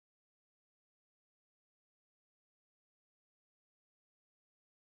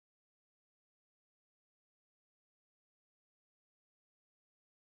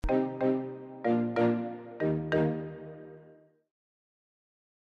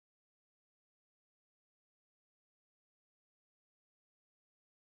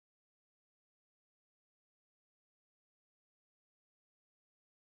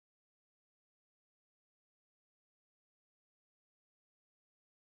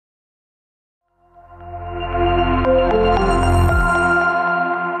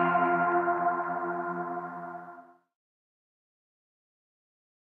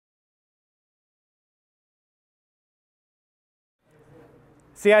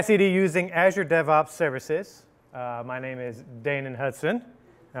CI/CD using Azure DevOps services. My name is Danan Hudson.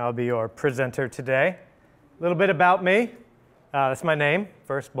 I'll be your presenter today. A little bit about me. That's my name,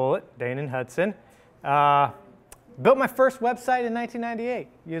 first bullet, Danan Hudson. Built my first website in 1998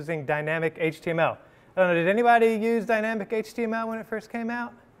 using dynamic HTML. I don't know, did anybody use dynamic HTML when it first came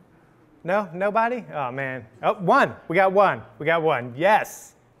out? No? Nobody? Oh, man. Oh, one. We got one. We got one.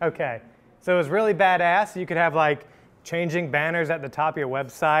 Yes. OK. So it was really badass. You could have, like, changing banners at the top of your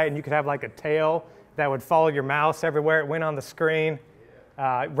website, and you could have, like, a tail that would follow your mouse everywhere it went on the screen.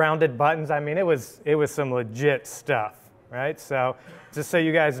 Rounded buttons. I mean, it was some legit stuff, right? So just so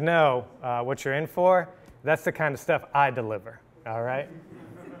you guys know what you're in for, that's the kind of stuff I deliver, all right?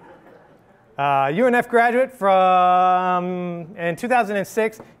 UNF graduate from, in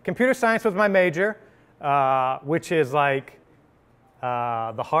 2006, computer science was my major, which is like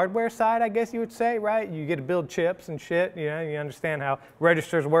the hardware side, I guess you would say, right? You get to build chips and shit, you know, you understand how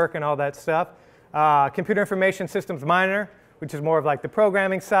registers work and all that stuff. Computer information systems minor, which is more of like the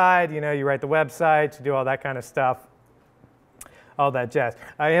programming side, you know, you write the websites, you do all that kind of stuff, all that jazz.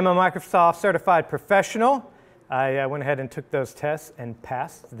 I am a Microsoft certified professional. I went ahead and took those tests and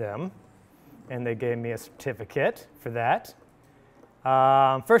passed them. And they gave me a certificate for that.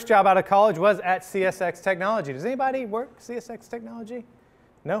 First job out of college was at CSX Technology. Does anybody work CSX Technology?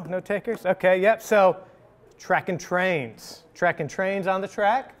 No? No takers? OK, yep. So tracking trains. Tracking trains on the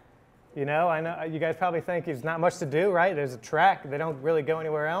track. You know, I know you guys probably think there's not much to do, right? There's a track. They don't really go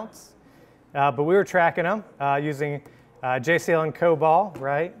anywhere else. But we were tracking them using JCL and COBOL,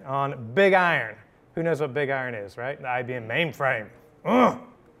 right, on Big Iron. Who knows what Big Iron is, right? The IBM mainframe. Ugh.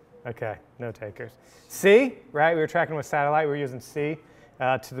 OK, no takers. C, right? We were tracking with satellite. We were using C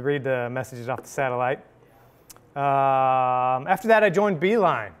to read the messages off the satellite. After that, I joined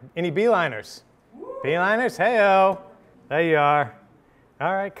Beeline. Any Beeliners? Beeliners? Hey-o. There you are.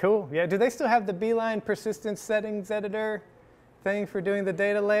 All right, cool. Yeah, do they still have the Beeline persistence settings editor thing for doing the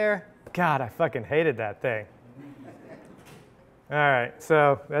data layer? God, I fucking hated that thing. All right,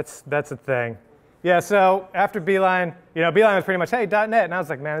 so that's a thing. Yeah, so after Beeline, you know, Beeline was pretty much, hey, .NET. And I was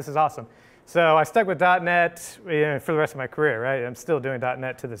like, man, this is awesome. So I stuck with .NET for the rest of my career, right? I'm still doing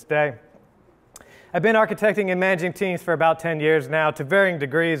 .NET to this day. I've been architecting and managing teams for about 10 years now to varying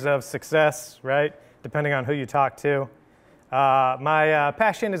degrees of success, right, depending on who you talk to. My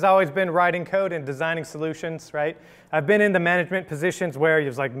passion has always been writing code and designing solutions, right? I've been in the management positions where it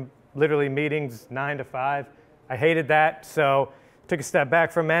was like literally meetings 9 to 5. I hated that, so took a step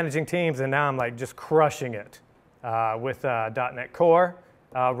back from managing teams, and now I'm like just crushing it with .NET Core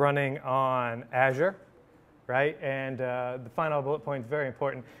running on Azure, right? And the final bullet point is very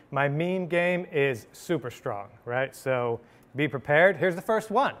important. My meme game is super strong, right? So be prepared. Here's the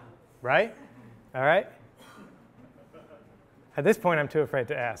first one, right? All right? At this point, I'm too afraid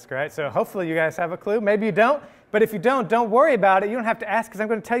to ask, right? So hopefully you guys have a clue. Maybe you don't. But if you don't worry about it. You don't have to ask, because I'm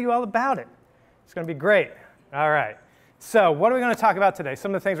going to tell you all about it. It's going to be great. All right. So what are we going to talk about today?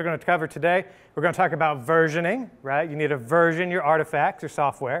 Some of the things we're going to cover today. We're going to talk about versioning, right? You need to version your artifacts, your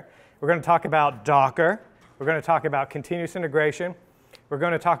software. We're going to talk about Docker. We're going to talk about continuous integration. We're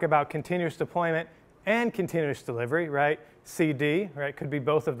going to talk about continuous deployment and continuous delivery, right? CD, right? Could be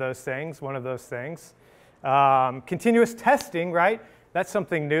both of those things, one of those things. Continuous testing, right? That's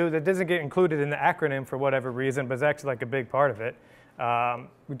something new that doesn't get included in the acronym for whatever reason, but it's actually like a big part of it.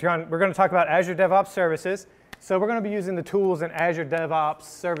 We're going to talk about Azure DevOps services. So we're going to be using the tools in Azure DevOps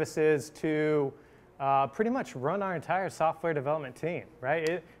services to pretty much run our entire software development team, right?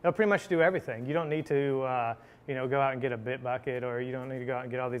 It'll pretty much do everything. You don't need to you know, go out and get a Bitbucket, or you don't need to go out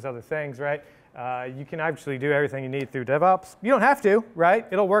and get all these other things, right? You can actually do everything you need through DevOps. You don't have to, right?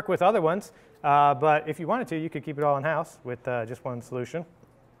 It'll work with other ones. But if you wanted to, you could keep it all in-house with just one solution.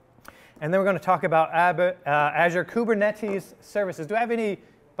 And then we're going to talk about Azure Kubernetes services. Do I have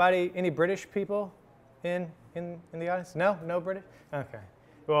any British people in the audience? No? No British? OK.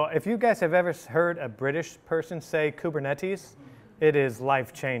 Well, if you guys have ever heard a British person say Kubernetes, it is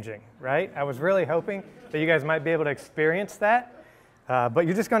life-changing, right? I was really hoping that you guys might be able to experience that. But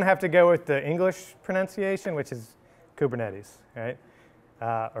you're just going to have to go with the English pronunciation, which is Kubernetes, right?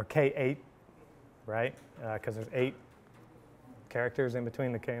 Or K8, right? Because there's 8 characters in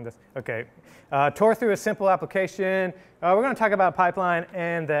between the K and this. OK. Tore through a simple application. We're going to talk about pipeline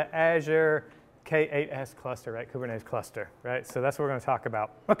and the Azure K8s cluster, right? Kubernetes cluster, right? So that's what we're going to talk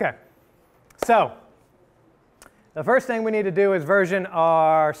about. OK. So the first thing we need to do is version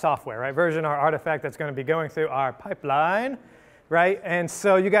our software, right? Version our artifact that's going to be going through our pipeline, right? And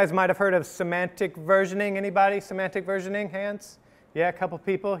so you guys might have heard of semantic versioning. Anybody? Semantic versioning? Hands? Yeah, a couple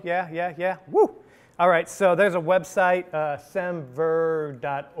people. Yeah. Woo! All right, so there's a website,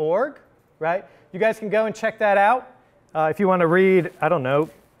 semver.org, right? You guys can go and check that out if you want to read, I don't know,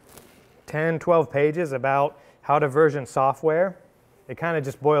 10, 12 pages about how to version software. It kind of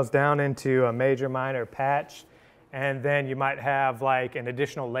just boils down into a major, minor, patch, and then you might have like an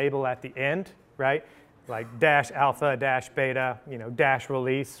additional label at the end, right? Like dash alpha, dash beta, you know, dash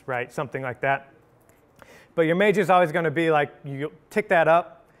release, right? Something like that. But your major is always going to be like, you tick that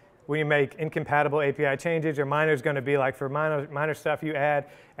up when you make incompatible API changes. Your minor is going to be like for minor stuff you add.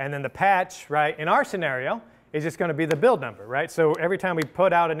 And then the patch, right, in our scenario, is just going to be the build number, right? So every time we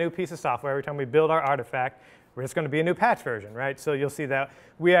put out a new piece of software, every time we build our artifact, it's going to be a new patch version, right? So you'll see that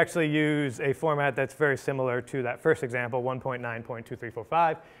we actually use a format that's very similar to that first example,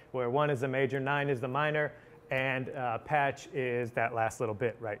 1.9.2345, where 1 is the major, 9 is the minor, and patch is that last little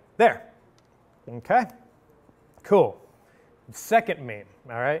bit right there. Okay? Cool. Second meme,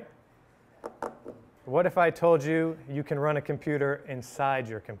 all right? What if I told you you can run a computer inside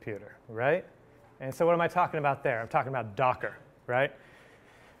your computer, right? And so what am I talking about there? I'm talking about Docker, right?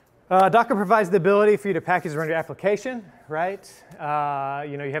 Docker provides the ability for you to package and run your application, right?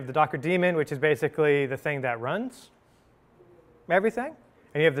 You know, you have the Docker daemon, which is basically the thing that runs everything.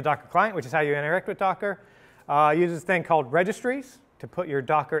 And you have the Docker client, which is how you interact with Docker. Uses this thing called registries to put your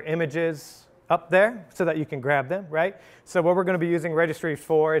Docker images up there so that you can grab them, right? So what we're going to be using registries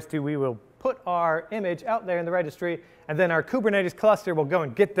for is we will put our image out there in the registry, and then our Kubernetes cluster will go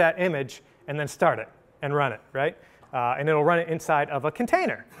and get that image and then start it and run it, right? And it'll run it inside of a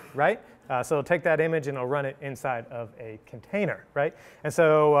container, right? So it'll take that image and it'll run it inside of a container, right? And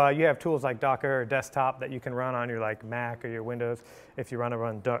so you have tools like Docker or Desktop that you can run on your like Mac or your Windows if you want to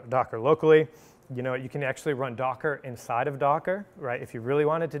run Docker locally. You know, you can actually run Docker inside of Docker, right? If you really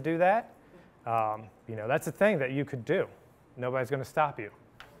wanted to do that. You know, that's a thing that you could do. Nobody's going to stop you.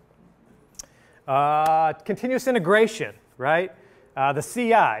 Continuous integration, right? The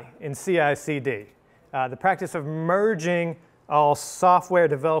CI in CI/CD, the practice of merging all software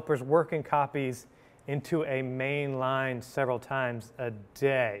developers' working copies into a main line several times a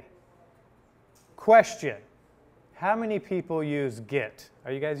day. Question: how many people use Git?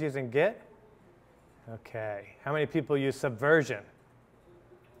 Are you guys using Git? Okay. How many people use Subversion?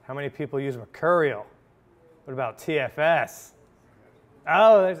 How many people use Mercurial? What about TFS?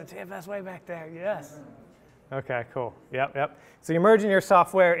 Oh, there's a TFS way back there, yes. Okay, cool. Yep. So you're merging your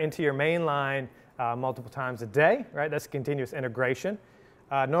software into your main line multiple times a day, right? That's continuous integration.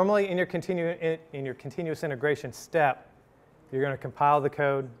 Normally in your continuous integration step, you're going to compile the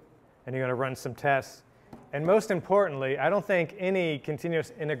code and you're going to run some tests. And most importantly, I don't think any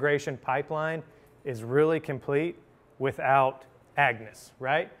continuous integration pipeline is really complete without Agnes,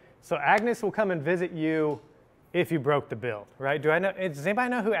 right? So Agnes will come and visit you if you broke the build, right? Does anybody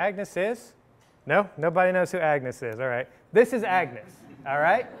know who Agnes is? No? Nobody knows who Agnes is. All right. This is Agnes, all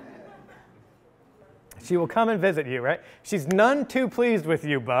right? She will come and visit you, right? She's none too pleased with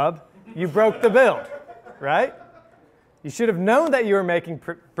you, bub. You broke the build, right? You should have known that you were making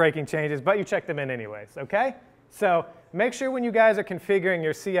breaking changes, but you checked them in anyways, okay? So make sure when you guys are configuring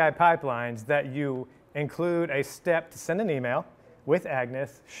your CI pipelines that you include a step to send an email with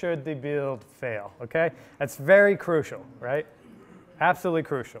Agnes should the build fail, okay? That's very crucial, right? Absolutely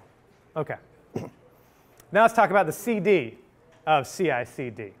crucial. Okay. Now let's talk about the CD of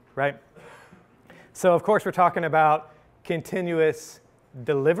CI/CD, right? So of course we're talking about continuous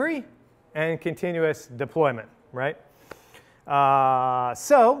delivery and continuous deployment, right?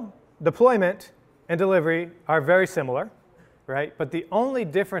 So deployment and delivery are very similar, right? But the only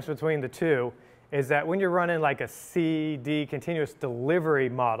difference between the two is that when you're running like a CD, continuous delivery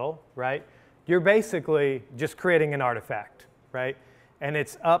model, right, you're basically just creating an artifact, right? And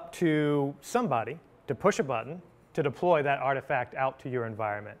it's up to somebody to push a button to deploy that artifact out to your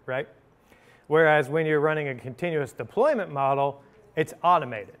environment, right? Whereas when you're running a continuous deployment model, it's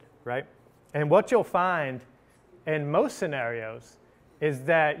automated, right? And what you'll find in most scenarios is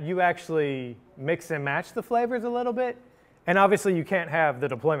that you actually mix and match the flavors a little bit. And obviously, you can't have the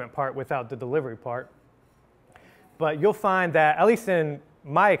deployment part without the delivery part. But you'll find that, at least in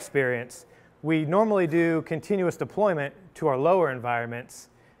my experience, we normally do continuous deployment to our lower environments.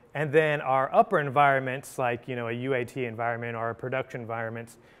 And then our upper environments, like a UAT environment or a production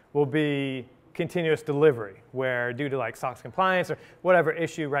environments, will be continuous delivery, where due to like SOX compliance or whatever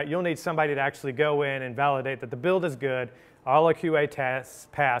issue, right, you'll need somebody to actually go in and validate that the build is good, all our QA tests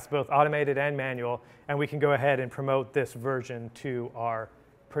pass, both automated and manual, and we can go ahead and promote this version to our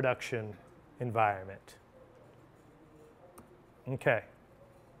production environment. Okay.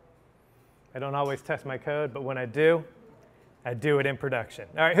 I don't always test my code, but when I do it in production.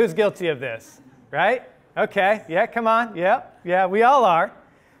 All right, who's guilty of this? right? Okay, yeah, come on, yeah, we all are.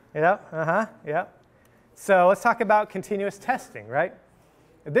 Yep. So let's talk about continuous testing, right?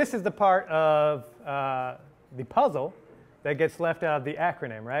 This is the part of the puzzle that gets left out of the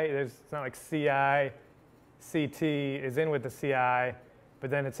acronym, right? It's not like CI, CT is in with the CI, but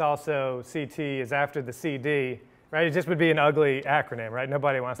then it's also CT is after the CD, right? It just would be an ugly acronym, right?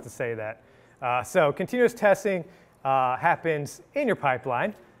 Nobody wants to say that. So continuous testing happens in your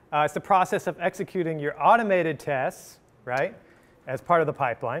pipeline. It's the process of executing your automated tests, right, as part of the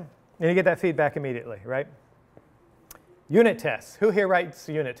pipeline. And you get that feedback immediately, right? Unit tests. Who here writes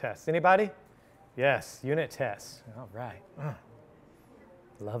unit tests? Anybody? Yes, unit tests. All right.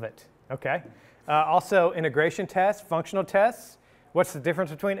 Love it. OK. Also, integration tests, functional tests. What's the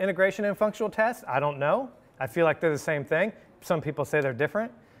difference between integration and functional tests? I don't know. I feel like they're the same thing. Some people say they're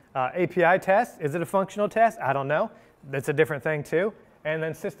different. API test, is it a functional test? I don't know. That's a different thing, too. And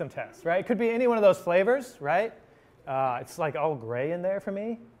then system tests, right? It could be any one of those flavors, right? It's like all gray in there for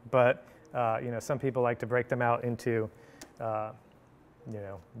me. But some people like to break them out into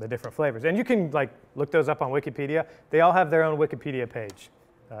the different flavors. And you can look those up on Wikipedia. They all have their own Wikipedia page.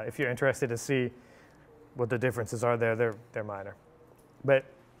 If you're interested to see what the differences are there, they're minor. But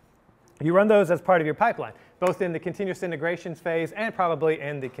you run those as part of your pipeline, both in the continuous integrations phase and probably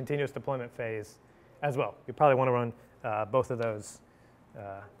in the continuous deployment phase as well. You probably want to run both of those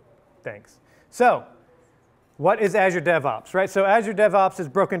things. So what is Azure DevOps, right? So Azure DevOps is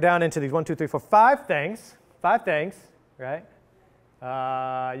broken down into these 5 things, right?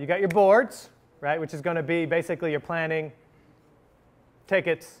 You got your boards, right, which is going to be basically your planning,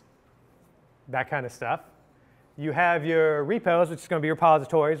 tickets, that kind of stuff. You have your repos, which is going to be your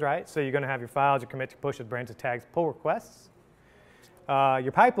repositories, right? So you're going to have your files, your commits, your pushes, branches, tags, pull requests.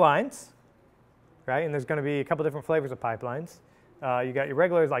 Your pipelines, right? And there's going to be a couple different flavors of pipelines. You got your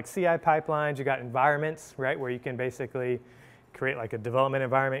regulars like CI pipelines. You got environments, right, where you can basically create like a development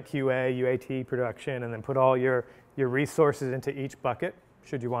environment, QA, UAT, production, and then put all your resources into each bucket,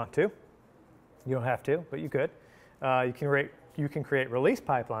 should you want to. You don't have to, but you could. You can create release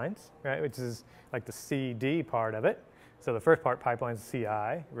pipelines, right, which is like the CD part of it. So the first part, pipelines, is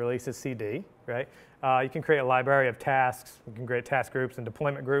CI, release is CD, right? You can create a library of tasks. You can create task groups and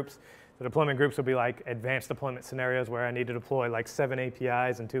deployment groups. The deployment groups will be like advanced deployment scenarios where I need to deploy like 7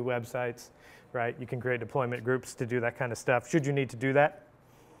 APIs and 2 websites, right? You can create deployment groups to do that kind of stuff, should you need to do that.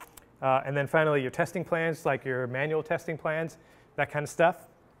 And then finally, your testing plans, like your manual testing plans, that kind of stuff.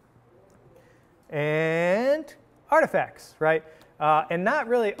 And artifacts, right? And not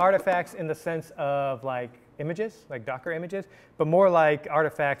really artifacts in the sense of like images, like Docker images, but more like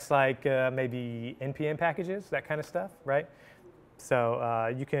artifacts like maybe NPM packages, that kind of stuff, right?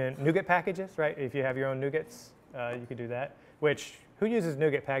 So you can NuGet packages, right? If you have your own NuGets, you could do that. Which, who uses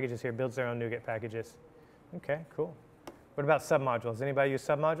NuGet packages here, builds their own NuGet packages? OK, cool. What about submodules? Anybody use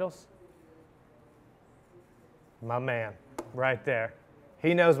submodules? My man, right there.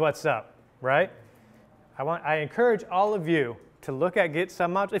 He knows what's up, right? I encourage all of you to look at Git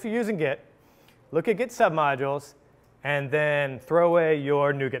submodules. If you're using Git, look at Git submodules, and then throw away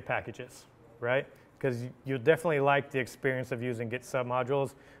your NuGet packages, right? Because you'll definitely like the experience of using Git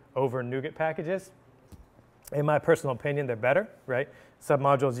submodules over NuGet packages. In my personal opinion, they're better, right?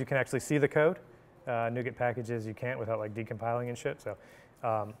 Submodules, you can actually see the code. NuGet packages, you can't without like decompiling and shit. So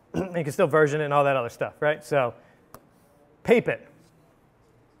you can still version it and all that other stuff, right? So peep it.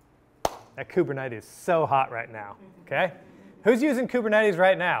 That Kubernetes is so hot right now, OK? Who's using Kubernetes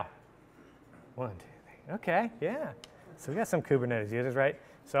right now? 1, 2, 3. OK, yeah. So we got some Kubernetes users, right?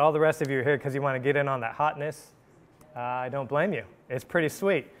 So all the rest of you are here because you want to get in on that hotness. I don't blame you. It's pretty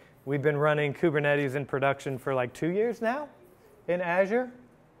sweet. We've been running Kubernetes in production for like 2 years now in Azure.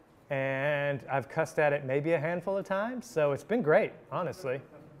 And I've cussed at it maybe a handful of times. So it's been great, honestly.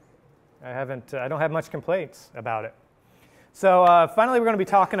 I don't have much complaints about it. So finally, we're going to be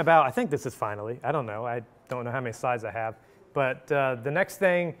talking about, I think this is finally. I don't know. I don't know how many slides I have. But the next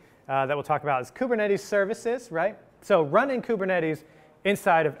thing that we'll talk about is Kubernetes services, right? So running Kubernetes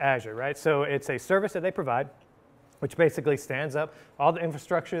inside of Azure, right? So it's a service that they provide, which basically stands up all the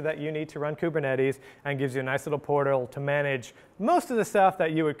infrastructure that you need to run Kubernetes and gives you a nice little portal to manage most of the stuff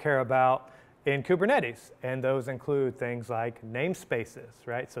that you would care about in Kubernetes. And those include things like namespaces,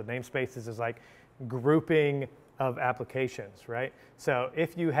 right? So namespaces is like grouping of applications, right? So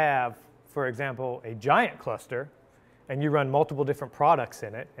if you have, for example, a giant cluster and you run multiple different products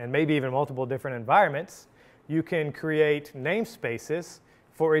in it and maybe even multiple different environments, you can create namespaces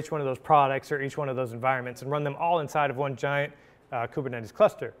for each one of those products or each one of those environments and run them all inside of one giant Kubernetes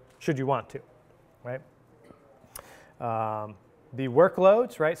cluster, should you want to, right? the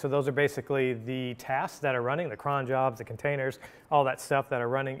workloads, right? So those are basically the tasks that are running, the cron jobs, the containers, all that stuff that are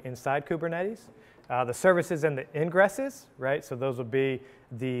running inside Kubernetes. The services and the ingresses, right? So those will be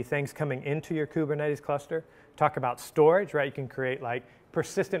the things coming into your Kubernetes cluster. Talk about storage, right? You can create like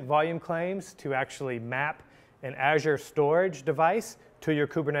persistent volume claims to actually map an Azure storage device to your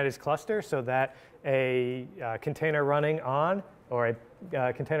Kubernetes cluster so that a container running on or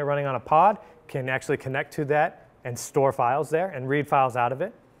a container running on a pod can actually connect to that and store files there and read files out of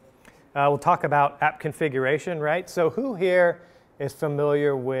it. We'll talk about app configuration, right? So who here is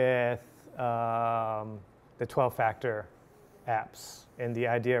familiar with the 12-factor apps and the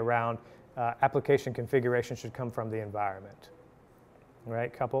idea around application configuration should come from the environment?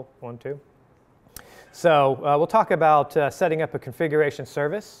 Right, couple, 1, 2. So we'll talk about setting up a configuration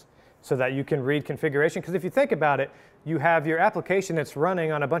service so that you can read configuration. Because if you think about it, you have your application that's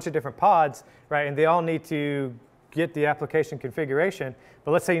running on a bunch of different pods, right? And they all need to get the application configuration.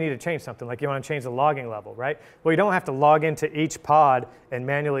 But let's say you need to change something, like you want to change the logging level, right? Well, you don't have to log into each pod and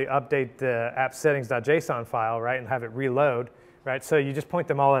manually update the app settings.json file, right, and have it reload, right? So you just point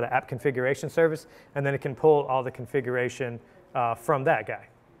them all at an app configuration service, and then it can pull all the configuration from that guy.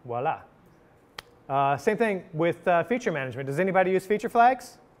 Voila. Same thing with feature management. Does anybody use feature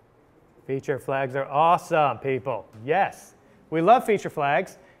flags? Feature flags are awesome, people. Yes, we love feature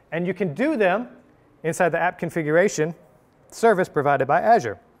flags, and you can do them inside the app configuration service provided by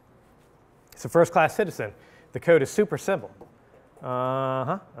Azure. It's a first-class citizen. The code is super simple.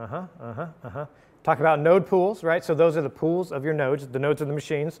 Talk about node pools, right? So those are the pools of your nodes. The nodes are the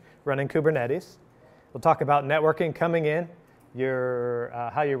machines running Kubernetes. We'll talk about networking coming in,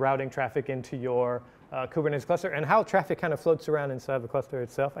 how you're routing traffic into your Kubernetes cluster, and how traffic kind of floats around inside the cluster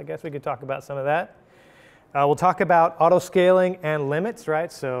itself. I guess we could talk about some of that. We'll talk about auto-scaling and limits, right?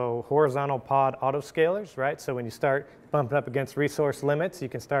 So horizontal pod autoscalers, right? So when you start bumping up against resource limits, you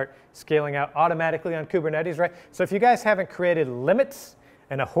can start scaling out automatically on Kubernetes, right? So if you guys haven't created limits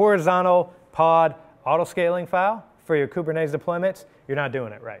and a horizontal pod autoscaling file for your Kubernetes deployments, you're not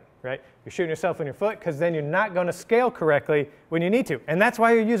doing it right, right? You're shooting yourself in your foot because then you're not going to scale correctly when you need to. And that's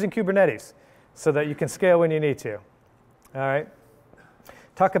why you're using Kubernetes, so that you can scale when you need to. All right.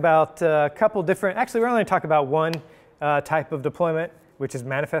 Talk about a couple different, actually we're only going to talk about one type of deployment, which is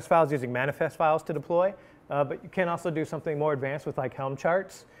manifest files, using manifest files to deploy. But you can also do something more advanced with like Helm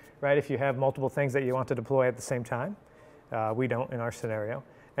charts, right? If you have multiple things that you want to deploy at the same time. We don't in our scenario.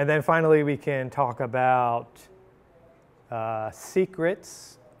 And then finally we can talk about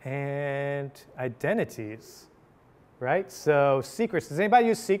secrets and identities, right? So secrets, does anybody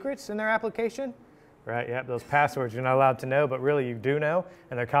use secrets in their application? Right, yeah, those passwords you're not allowed to know, but really you do know,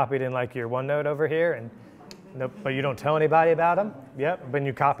 and they're copied in like your OneNote over here, and but you don't tell anybody about them. Yep, but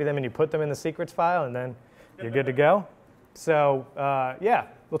you copy them and you put them in the secrets file, and then you're good to go. So yeah,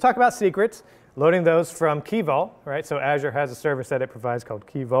 we'll talk about secrets, loading those from Key Vault, right? So Azure has a service that it provides called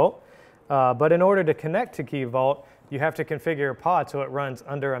Key Vault, but in order to connect to Key Vault, you have to configure a pod so it runs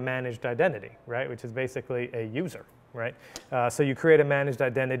under a managed identity, right? Which is basically a user. Right? So you create a managed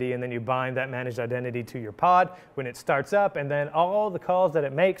identity, and then you bind that managed identity to your pod when it starts up, and then all the calls that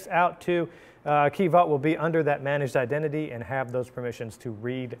it makes out to Key Vault will be under that managed identity and have those permissions to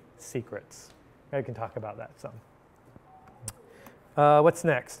read secrets. I can talk about that some. What's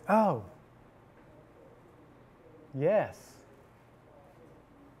next? Oh, yes.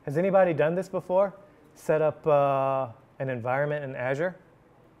 Has anybody done this before? Set up an environment in Azure?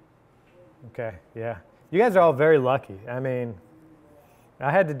 Okay, yeah. You guys are all very lucky. I mean,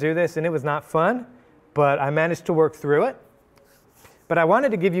 I had to do this, and it was not fun, but I managed to work through it. But I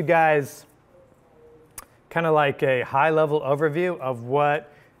wanted to give you guys kind of like a high-level overview of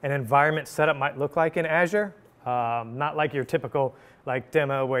what an environment setup might look like in Azure. Not like your typical like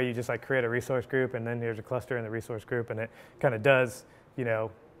demo where you just like create a resource group, and then there's a cluster in the resource group, and it kind of does, you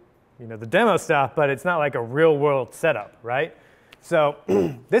know, the demo stuff, but it's not like a real-world setup, right? So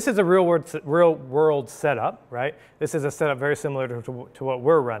this is a real-world setup, right? This is a setup very similar to what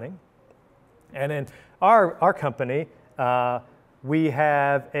we're running. And in our company, we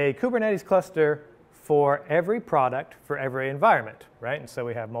have a Kubernetes cluster for every product for every environment, right? And so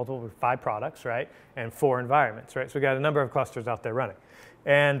we have 5 products, right? And 4 environments, right? So we've got a number of clusters out there running.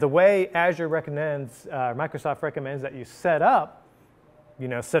 And the way Azure recommends, Microsoft recommends that you set up,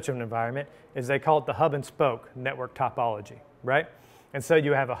 such an environment is they call it the hub and spoke network topology, right? And so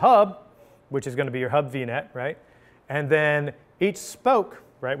you have a hub, which is going to be your hub VNet, right? And then each spoke,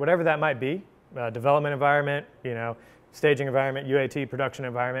 right, whatever that might be, development environment, staging environment, UAT, production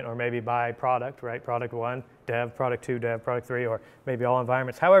environment, or maybe by product, right? Product 1, dev, product 2, dev, product 3, or maybe all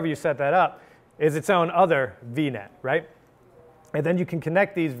environments. However you set that up is its own other VNet, right? And then you can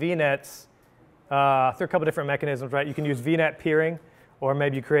connect these VNets through a couple different mechanisms, right? You can use VNet peering, or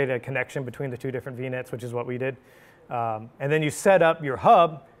maybe you create a connection between the two different VNets, which is what we did. And then you set up your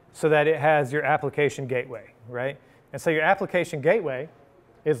hub so that it has your application gateway, right? And so your application gateway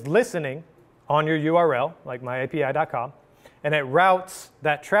is listening on your URL, like myapi.com, and it routes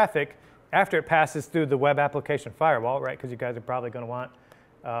that traffic after it passes through the web application firewall, right? Because you guys are probably going to want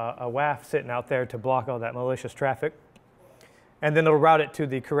a WAF sitting out there to block all that malicious traffic. And then it'll route it to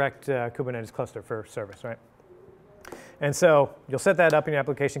the correct Kubernetes cluster for service, right? And so you'll set that up in your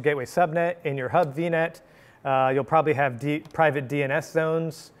application gateway subnet. In your hub VNet, you'll probably have private DNS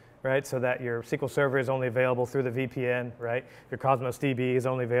zones, right? So that your SQL Server is only available through the VPN, right? Your Cosmos DB is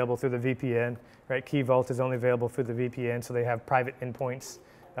only available through the VPN, right? Key Vault is only available through the VPN, so they have private endpoints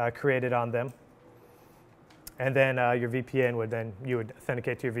created on them. And then your VPN you would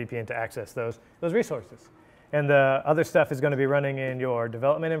authenticate to your VPN to access those resources. And the other stuff is going to be running in your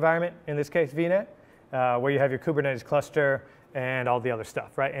development environment, in this case VNet, where you have your Kubernetes cluster and all the other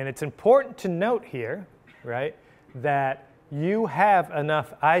stuff, right? And it's important to note here, right, that you have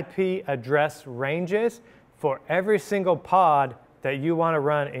enough IP address ranges for every single pod that you want to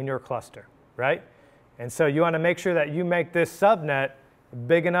run in your cluster, right? And so you want to make sure that you make this subnet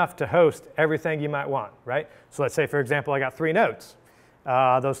big enough to host everything you might want, right? So let's say, for example, I got 3 nodes.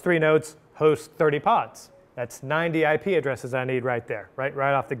 Those 3 nodes host 30 pods. That's 90 IP addresses I need right there,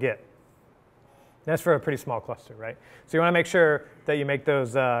 right off the get. That's for a pretty small cluster, right? So you want to make sure that you make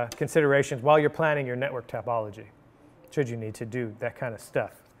those considerations while you're planning your network topology, should you need to do that kind of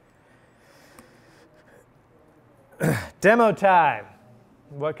stuff. Demo time.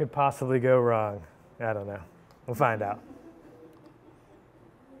 What could possibly go wrong? I don't know. We'll find out.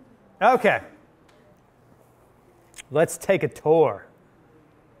 OK. Let's take a tour.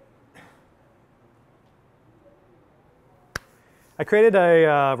 I created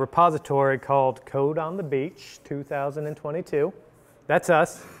a repository called Code on the Beach 2022. That's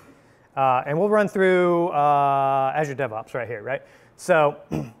us. And we'll run through Azure DevOps right here, right? So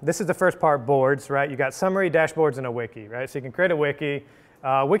this is the first part, boards, right? You got summary, dashboards, and a wiki, right? So you can create a wiki.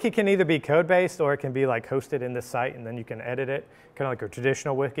 Wiki can either be code-based or it can be like hosted in the site and then you can edit it, kind of like a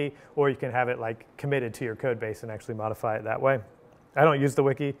traditional wiki, or you can have it like committed to your code base and actually modify it that way. I don't use the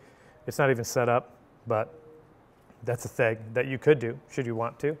wiki. It's not even set up, but that's a thing that you could do, should you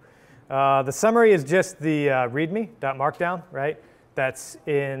want to. The summary is just the readme.markdown, right? That's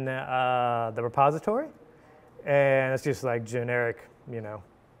in the repository. And it's just like generic,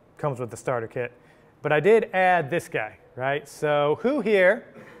 comes with the starter kit. But I did add this guy, right? So who here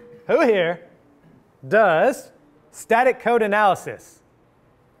does static code analysis?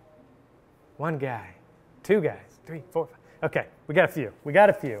 1 guy, 2 guys, 3, 4, 5. OK, we got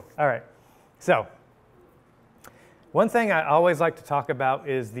a few. All right. So one thing I always like to talk about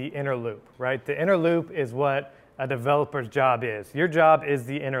is the inner loop, right? The inner loop is what a developer's job is. Your job is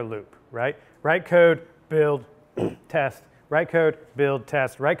the inner loop, right? Write code, build, test. Write code, build,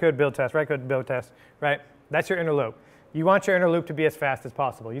 test. Write code, build, test. Write code, build, test, right? That's your inner loop. You want your inner loop to be as fast as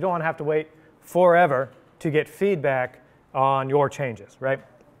possible. You don't want to have to wait forever to get feedback on your changes, right?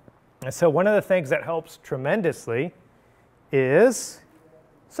 And so one of the things that helps tremendously is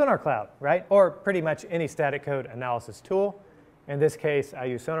Sonar Cloud, right? Or pretty much any static code analysis tool. In this case, I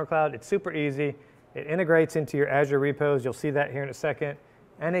use Sonar Cloud. It's super easy. It integrates into your Azure repos. You'll see that here in a second.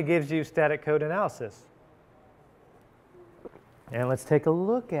 And it gives you static code analysis. And let's take a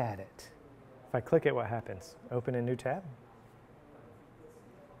look at it. If I click it, what happens? Open a new tab.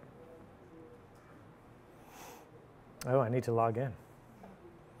 Oh, I need to log in.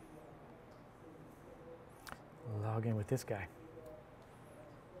 Log in with this guy.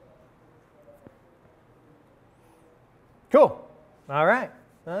 Cool. All right.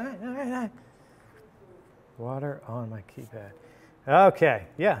 Water on my keypad. OK.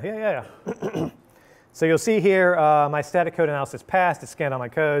 Yeah. So you'll see here my static code analysis passed. It scanned all my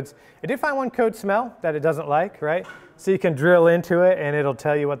codes. It did find one code smell that it doesn't like, right? So you can drill into it, and it'll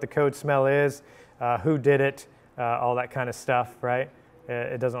tell you what the code smell is, who did it, all that kind of stuff, right?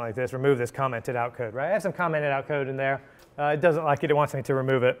 It doesn't like this. Remove this commented out code, right? I have some commented out code in there. It doesn't like it. It wants me to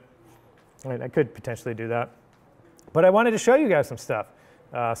remove it. I could potentially do that. But I wanted to show you guys some stuff,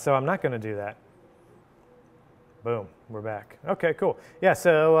 so I'm not going to do that. Boom, we're back. OK, cool. Yeah,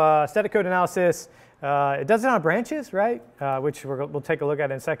 so static code analysis, it does it on branches, right? Which we'll take a look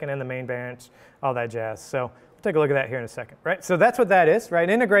at in a second, and the main branch, all that jazz. So we'll take a look at that here in a second, right? So that's what that is, right?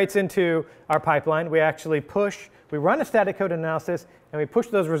 It integrates into our pipeline. We actually we run a static code analysis, and we push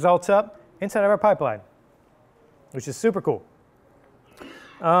those results up inside of our pipeline, which is super cool.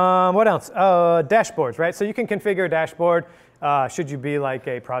 What else? Dashboards, right? So you can configure a dashboard. should you be like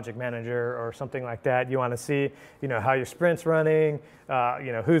a project manager or something like that. You want to see, how your sprint's running,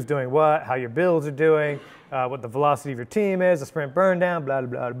 who's doing what, how your builds are doing, what the velocity of your team is, the sprint burn down, blah,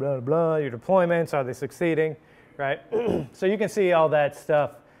 blah, blah, blah, your deployments, are they succeeding, right? So you can see all that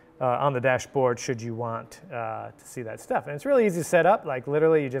stuff on the dashboard should you want to see that stuff. And it's really easy to set up. Like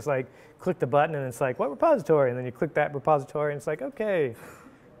literally you just like click the button and it's like, what repository? And then you click that repository and it's like, okay,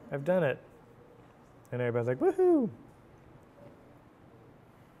 I've done it. And everybody's like, woohoo.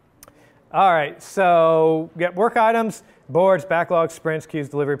 All right, so get work items, boards, backlogs, sprints, queues,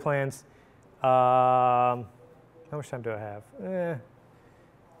 delivery plans. How much time do I have?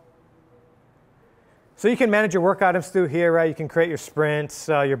 So you can manage your work items through here, right? You can create your sprints,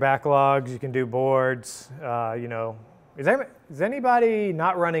 your backlogs. You can do boards. Is anybody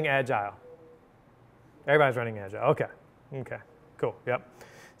not running Agile? Everybody's running Agile. Okay. Okay. Cool. Yep.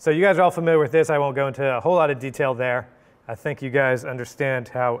 So you guys are all familiar with this. I won't go into a whole lot of detail there. I think you guys understand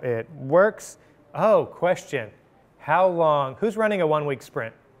how it works. Oh, question. How long? Who's running a 1-week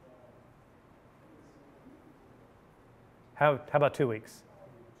sprint? How about 2 weeks?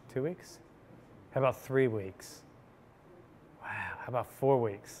 2 weeks? How about 3 weeks? Wow. How about 4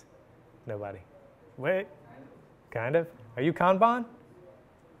 weeks? Nobody. Wait. Kind of? Are you Kanban?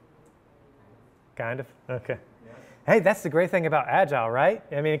 Kind of? Okay. Hey, that's the great thing about Agile, right?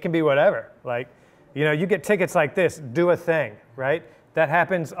 I mean, it can be whatever. Like, you get tickets like this, do a thing, right? That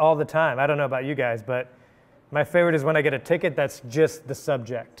happens all the time. I don't know about you guys, but my favorite is when I get a ticket that's just the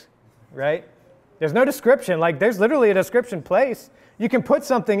subject, right? There's no description. Like, there's literally a description place. You can put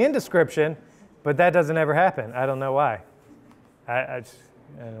something in description, but that doesn't ever happen. I don't know why. I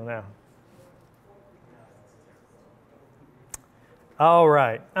don't know. All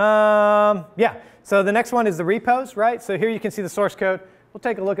right. Yeah. So the next one is the repos, right? So here you can see the source code. We'll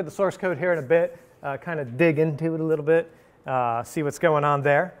take a look at the source code here in a bit, kind of dig into it a little bit, see what's going on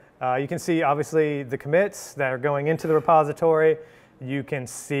there. You can see, obviously, the commits that are going into the repository. You can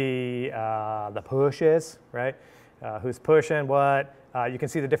see the pushes, right? Who's pushing what. You can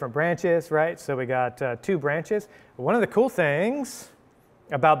see the different branches, right? So we got 2 branches. One of the cool things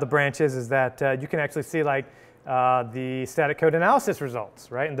about the branches is that you can actually see like the static code analysis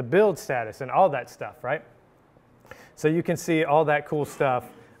results, right? And the build status and all that stuff, right? So you can see all that cool stuff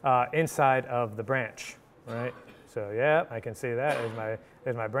inside of the branch, right? So yeah, I can see that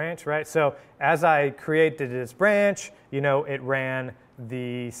as my branch, right? So as I created this branch, it ran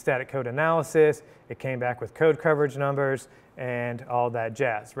the static code analysis. It came back with code coverage numbers and all that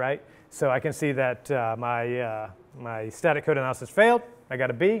jazz, right? So I can see that my static code analysis failed. I got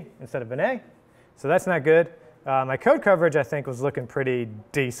a B instead of an A. So that's not good. My code coverage, I think, was looking pretty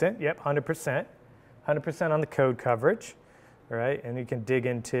decent. Yep, 100%. 100% on the code coverage, right? And you can dig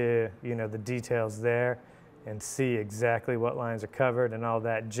into, the details there and see exactly what lines are covered and all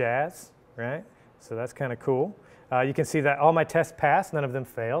that jazz, right? So that's kind of cool. You can see that all my tests passed, none of them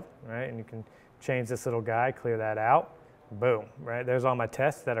failed, right? And you can change this little guy, clear that out. Boom, right? There's all my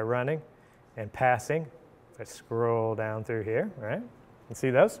tests that are running and passing. If I scroll down through here, right? You can see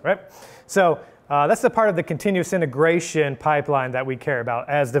those, right? So that's the part of the continuous integration pipeline that we care about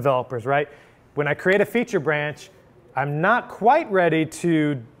as developers, right? When I create a feature branch, I'm not quite ready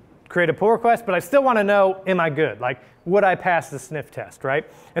to create a pull request, but I still want to know, am I good? Like, would I pass the sniff test, right?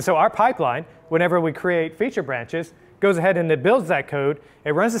 And so our pipeline, whenever we create feature branches, goes ahead and it builds that code.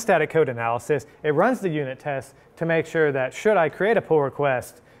 It runs the static code analysis. It runs the unit tests to make sure that should I create a pull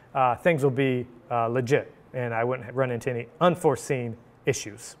request, things will be legit and I wouldn't run into any unforeseen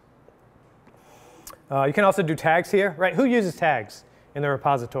issues. You can also do tags here, right? Who uses tags in the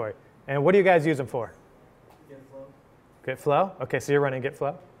repository? And what do you guys use them for? Git flow. Okay, so you're running Git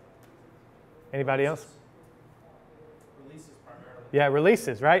flow. Anybody else? Releases primarily. Yeah,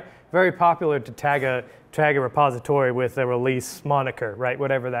 releases, right? Very popular to tag a repository with a release moniker, right?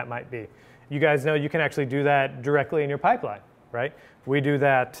 Whatever that might be. You guys know you can actually do that directly in your pipeline, right? We do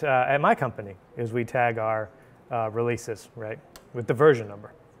that at my company, is we tag our releases, right, with the version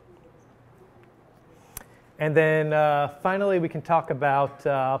number. And then finally, we can talk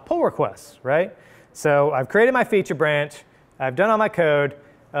about pull requests, right? So I've created my feature branch. I've done all my code.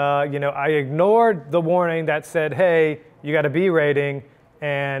 I ignored the warning that said, hey, you got a B rating,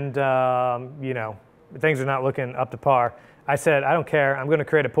 and things are not looking up to par. I said, I don't care. I'm going to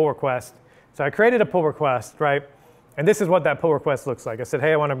create a pull request. So I created a pull request, right? And this is what that pull request looks like. I said,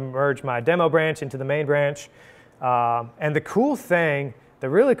 hey, I want to merge my demo branch into the main branch. And the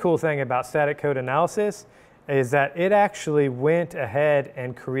really cool thing about static code analysis is that it actually went ahead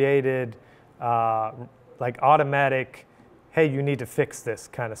and created like automatic, hey, you need to fix this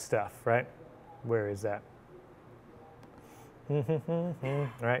kind of stuff, right? Where is that?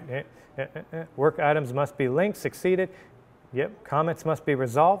 Right? Work items must be linked, succeeded. Yep, comments must be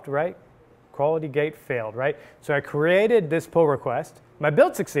resolved, right? Quality gate failed, right? So I created this pull request. My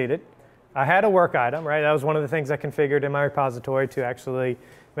build succeeded. I had a work item, right? That was one of the things I configured in my repository to actually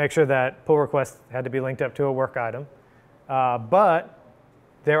make sure that pull request had to be linked up to a work item. But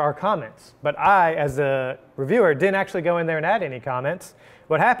there are comments. But I, as a reviewer, didn't actually go in there and add any comments.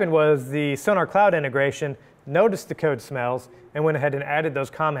 What happened was the Sonar Cloud integration noticed the code smells and went ahead and added those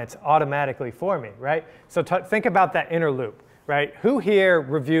comments automatically for me, right? So think about that inner loop, right? Who here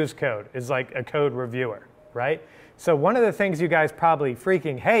reviews code, is like a code reviewer, right? So one of the things you guys probably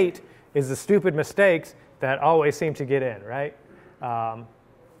freaking hate is the stupid mistakes that always seem to get in, right?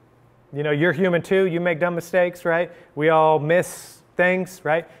 You know, you're human too. You make dumb mistakes, right? We all miss things,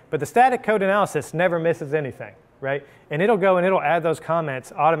 right? But the static code analysis never misses anything, right? And it'll go and it'll add those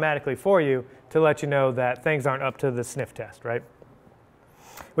comments automatically for you to let you know that things aren't up to the sniff test, right?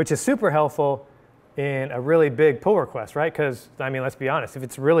 Which is super helpful in a really big pull request, right? Because, I mean, let's be honest, if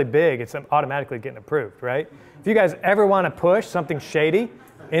it's really big, it's automatically getting approved, right? If you guys ever want to push something shady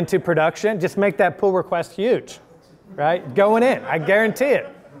into production, just make that pull request huge, right? Going in, I guarantee it.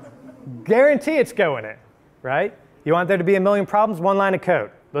 Guarantee it's going in, right? You want there to be 1 million problems, 1 line of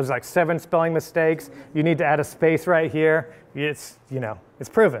code. There's like 7 spelling mistakes. You need to add a space right here. It's, you know, it's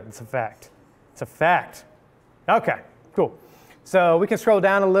proven. It's a fact. It's a fact. Okay, cool. So we can scroll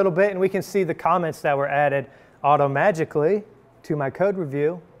down a little bit and we can see the comments that were added auto-magically to my code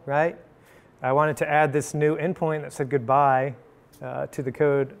review, right? I wanted to add this new endpoint that said goodbye to the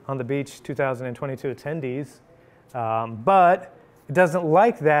Code on the Beach 2022 attendees, but it doesn't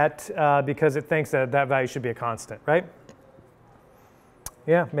like that because it thinks that that value should be a constant, right?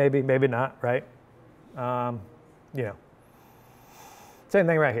 Yeah, maybe, maybe not, right? You know, same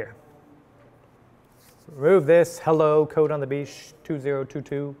thing right here. Remove this hello Code on the Beach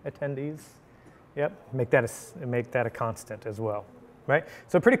 2022 attendees. Yep, make that a constant as well, right?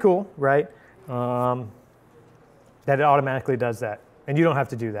 So pretty cool, right? That it automatically does that, and you don't have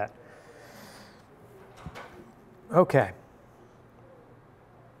to do that. Okay.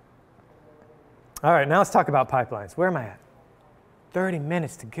 All right, now let's talk about pipelines. Where am I at? 30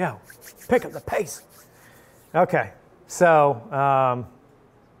 minutes to go. Pick up the pace. Okay, so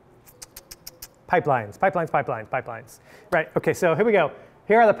pipelines. Right, okay, so here we go.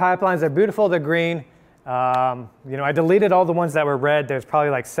 Here are the pipelines. They're beautiful, they're green. You know, I deleted all the ones that were red. There's probably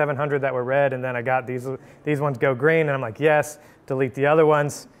like 700 that were red, and then I got these ones go green, and I'm like, yes, delete the other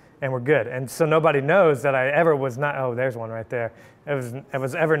ones, and we're good. And so nobody knows that I ever was not, oh, there's one right there. I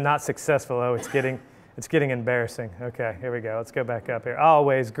was ever not successful. Oh, it's getting embarrassing. Okay, here we go. Let's go back up here.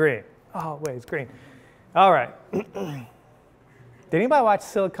 Always green. Always green. All right. Did anybody watch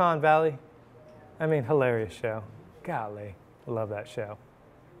Silicon Valley? I mean, hilarious show. Golly, I love that show.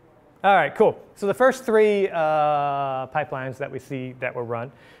 All right, cool. So the first 3 pipelines that we see that were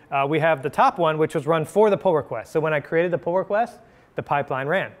run, we have the top one, which was run for the pull request. So when I created the pull request, the pipeline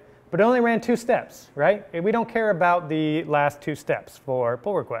ran. But it only ran 2 steps, right? We don't care about the last 2 steps for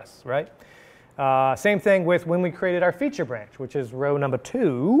pull requests, right? Same thing with when we created our feature branch, which is row number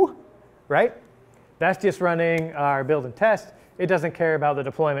 2, right? That's just running our build and test. It doesn't care about the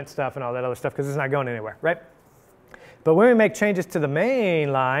deployment stuff and all that other stuff because it's not going anywhere, right? But when we make changes to the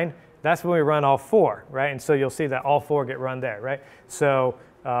main line, that's when we run all 4, right? And so you'll see that all 4 get run there, right? So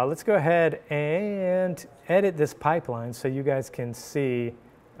let's go ahead and edit this pipeline so you guys can see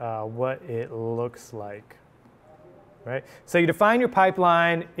what it looks like, right? So you define your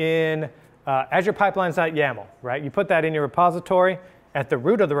pipeline in Azure Pipelines.yaml, right? You put that in your repository at the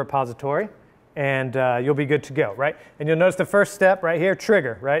root of the repository, and you'll be good to go, right? And you'll notice the first step right here,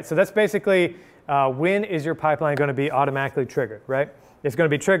 trigger, right? So that's basically when is your pipeline going to be automatically triggered, right? It's going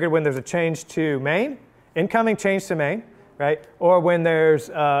to be triggered when there's a change to main, incoming change to main, right? Or when there's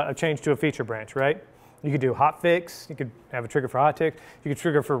a change to a feature branch, right? You could do hotfix. You could have a trigger for hotfix. You could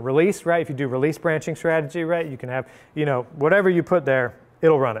trigger for release, right? If you do release branching strategy, right? You can have, you know, whatever you put there,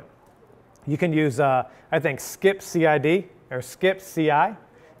 it'll run it. You can use, I think, skip CID or skip CI.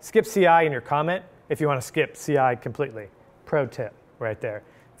 Skip CI in your comment if you want to skip CI completely. Pro tip right there.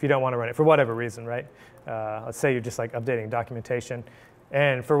 If you don't want to run it for whatever reason, right? Let's say you're just like updating documentation,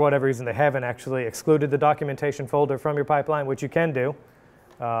 and for whatever reason they haven't actually excluded the documentation folder from your pipeline, which you can do.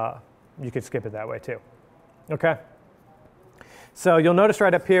 You could skip it that way too. Okay. So you'll notice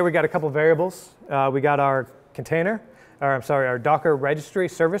right up here we got a couple variables. We got our container, or I'm sorry, our Docker registry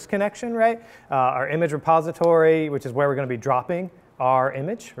service connection, right? Our image repository, which is where we're going to be dropping our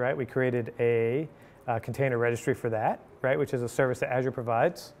image, right? We created a container registry for that, right? Which is a service that Azure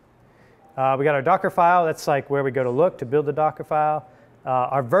provides. We got our Docker file. That's like where we go to look to build the Docker file.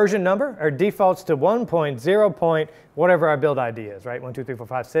 Our version number, our defaults to 1.0. Whatever our build ID is, right? 1, 2, 3, 4,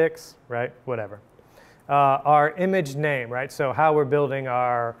 5, 6, right? Whatever. Our image name, right? So how we're building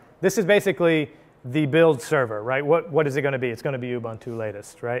our, this is basically the build server, right? What is it going to be? It's going to be Ubuntu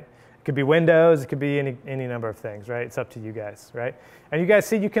latest, right? It could be Windows, it could be any number of things, right? It's up to you guys, right? And you guys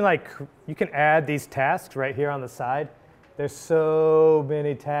see you can add these tasks right here on the side. There's so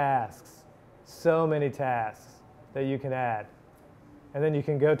many tasks that you can add. And then you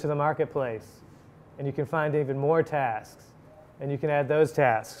can go to the marketplace and you can find even more tasks and you can add those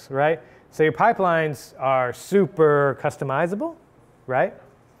tasks, right? So your pipelines are super customizable, right?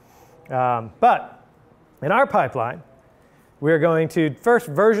 But in our pipeline, we're going to first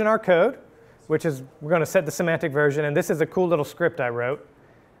version our code, which is we're going to set the semantic version. And this is a cool little script I wrote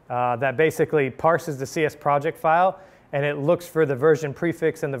that basically parses the CS project file, and it looks for the version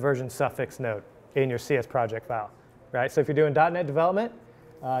prefix and the version suffix node in your CS project file, right? So if you're doing .NET development,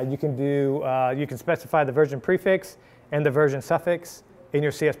 you can specify the version prefix and the version suffix in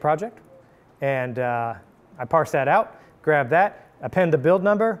your CS project. And I parse that out, grab that, append the build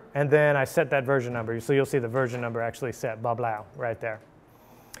number, and then I set that version number. So you'll see the version number actually set, blah, blah, right there.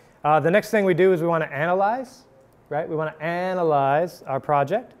 The next thing we do is we want to analyze, right? We want to analyze our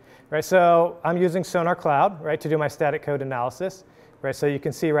project, right? So I'm using Sonar Cloud, right, to do my static code analysis, right? So you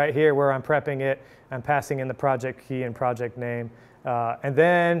can see right here where I'm prepping it. I'm passing in the project key and project name. And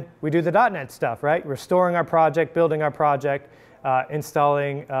then we do the .NET stuff, right? Restoring our project, building our project,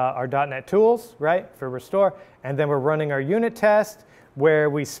 installing our .NET tools, right, for restore. And then we're running our unit test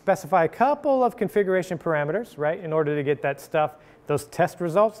where we specify a couple of configuration parameters, right, in order to get that stuff, those test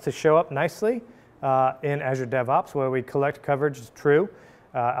results to show up nicely in Azure DevOps, where we collect coverage is true.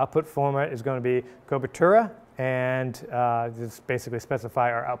 Output format is going to be Cobertura, and just basically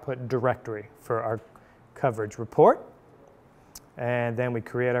specify our output directory for our coverage report. And then we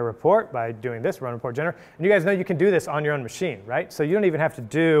create our report by doing this, run report generator. And you guys know you can do this on your own machine, right? So you don't even have to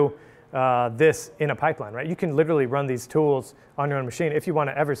do this in a pipeline, right? You can literally run these tools on your own machine if you want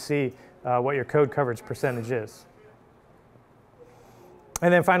to ever see what your code coverage percentage is.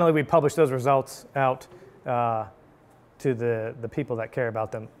 And then finally, we publish those results out to the people that care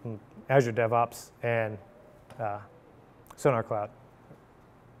about them, Azure DevOps and Sonar Cloud.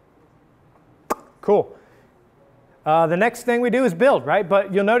 Cool. The next thing we do is build, right?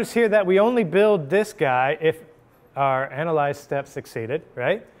 But you'll notice here that we only build this guy if our analyze step succeeded,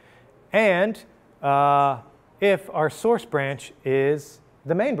 right? And if our source branch is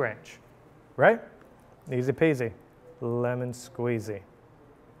the main branch, right? Easy peasy, lemon squeezy.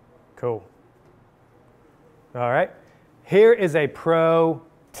 Cool. All right. Here is a pro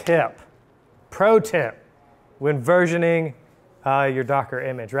tip. Pro tip when versioning your Docker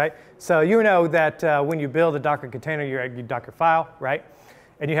image, right? So you know that when you build a Docker container, you add your Docker file, right?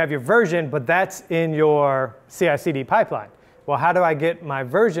 And you have your version, but that's in your CI/CD pipeline. Well, how do I get my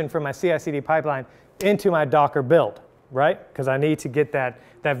version from my CI/CD pipeline into my Docker build, right? Because I need to get that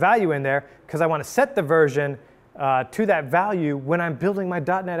value in there because I want to set the version to that value when I'm building my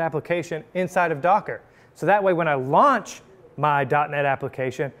 .NET application inside of Docker. So that way when I launch my .NET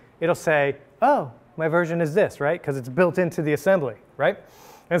application, it'll say, oh, my version is this, right? Because it's built into the assembly, right?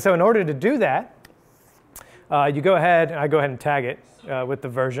 And so in order to do that, you go ahead, and I go ahead and tag it with the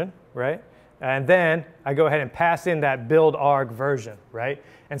version, right? And then I go ahead and pass in that build arg version, right?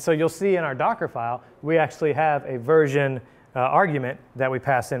 And so you'll see in our Docker file, we actually have a version argument that we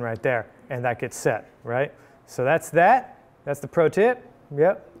pass in right there, and that gets set, right? So that's that. That's the pro tip.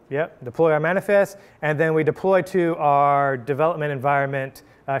 Yep. Deploy our manifest, and then we deploy to our development environment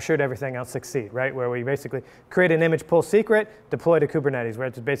should everything else succeed, right? Where we basically create an image pull secret, deploy to Kubernetes, where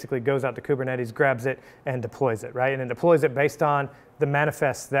it just basically goes out to Kubernetes, grabs it, and deploys it, right? And it deploys it based on the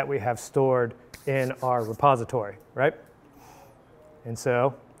manifests that we have stored in our repository, right? And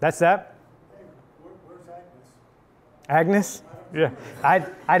so that's that. Hey, where's Agnes? Agnes? Yeah.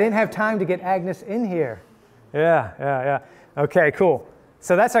 I didn't have time to get Agnes in here. Yeah. OK, cool.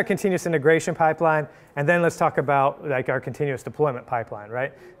 So that's our continuous integration pipeline. And then let's talk about like our continuous deployment pipeline,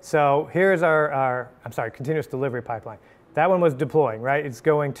 right? So here's our continuous delivery pipeline. That one was deploying, right? It's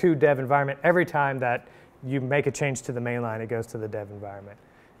going to dev environment every time that you make a change to the mainline, it goes to the dev environment.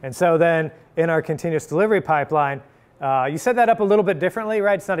 And so then in our continuous delivery pipeline, you set that up a little bit differently,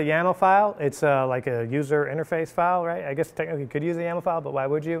 right? It's not a YAML file. It's like a user interface file, right? I guess technically you could use a YAML file, but why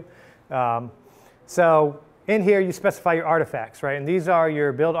would you? So in here, you specify your artifacts, right? And these are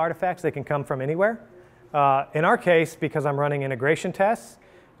your build artifacts. They can come from anywhere. In our case, because I'm running integration tests,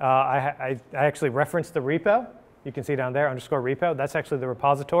 I actually reference the repo. You can see down there, _repo. That's actually the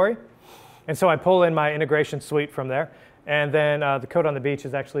repository. And so I pull in my integration suite from there. And then the code on the beach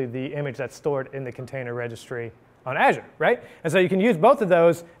is actually the image that's stored in the container registry on Azure, right? And so you can use both of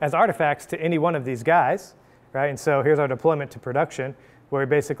those as artifacts to any one of these guys, right? And so here's our deployment to production, where we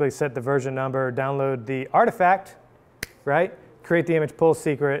basically set the version number, download the artifact, right? Create the image pull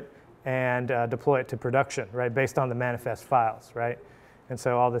secret, and deploy it to production, right? Based on the manifest files, right? And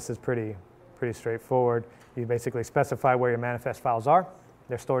so all this is pretty straightforward. You basically specify where your manifest files are.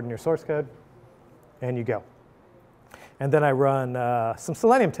 They're stored in your source code, and you go. And then I run some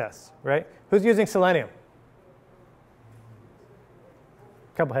Selenium tests, right? Who's using Selenium?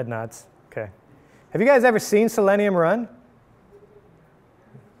 A couple head nods, okay. Have you guys ever seen Selenium run?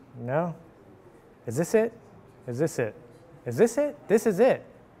 No? Is this it? Is this it? Is this it? This is it.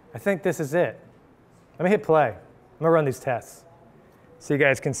 I think this is it. Let me hit play. I'm gonna run these tests. So you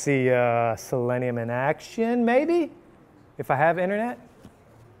guys can see Selenium in action, maybe? If I have internet?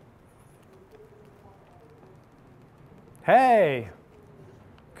 Hey,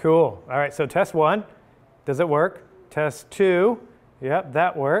 cool. All right, so test 1, does it work? Test 2, yep,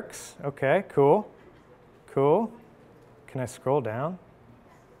 that works. Okay, cool, cool. Can I scroll down?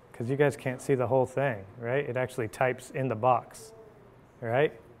 Because you guys can't see the whole thing, right? It actually types in the box,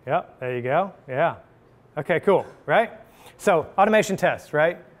 right? Yep, there you go, yeah. Okay, cool, right? So automation tests,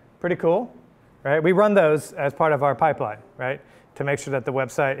 right? Pretty cool, right? We run those as part of our pipeline, right? To make sure that the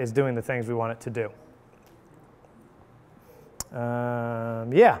website is doing the things we want it to do.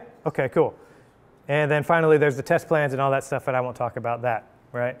 Yeah, okay, cool. And then finally, there's the test plans and all that stuff, but I won't talk about that,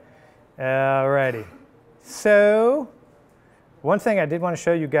 right? Alrighty. So one thing I did want to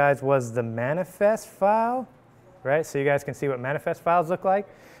show you guys was the manifest file, right? So you guys can see what manifest files look like.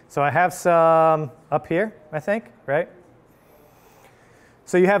 So I have some up here, I think, right?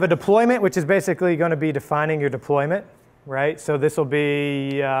 So you have a deployment, which is basically going to be defining your deployment, right? So this will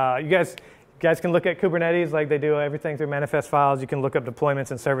be, you guys can look at Kubernetes like they do everything through manifest files. You can look up deployments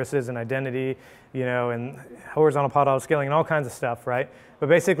and services and identity, you know, and horizontal pod autoscaling and all kinds of stuff, right? But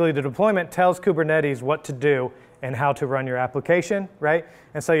basically the deployment tells Kubernetes what to do and how to run your application, right?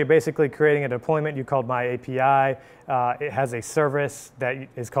 And so you're basically creating a deployment you called MyAPI. It has a service that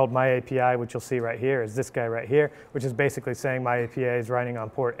is called MyAPI, which you'll see right here is this guy right here, which is basically saying MyAPI is running on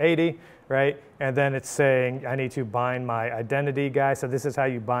port 80, right? And then it's saying I need to bind my identity guy. So this is how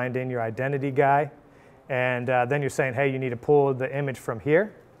you bind in your identity guy. And then you're saying, hey, you need to pull the image from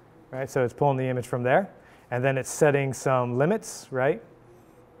here, right? So it's pulling the image from there. And then it's setting some limits, right?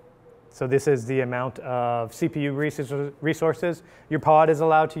 So this is the amount of CPU resources your pod is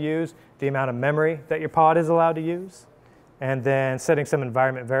allowed to use, the amount of memory that your pod is allowed to use, and then setting some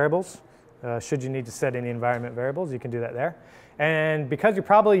environment variables. Should you need to set any environment variables, you can do that there. And because you're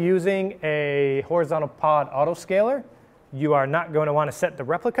probably using a horizontal pod autoscaler, you are not going to want to set the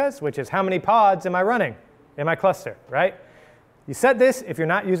replicas, which is how many pods am I running in my cluster, right? You set this if you're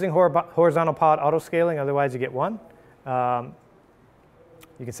not using horizontal pod autoscaling, otherwise you get 1.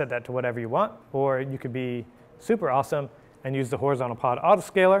 You can set that to whatever you want, or you could be super awesome and use the horizontal pod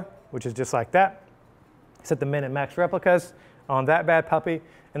autoscaler, which is just like that. Set the min and max replicas on that bad puppy.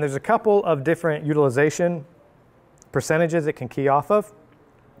 And there's a couple of different utilization percentages it can key off of.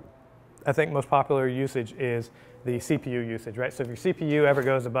 I think most popular usage is the CPU usage, right? So if your CPU ever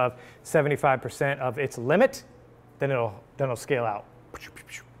goes above 75% of its limit, then it'll scale out.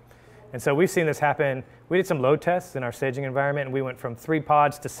 And so we've seen this happen. We did some load tests in our staging environment, and we went from 3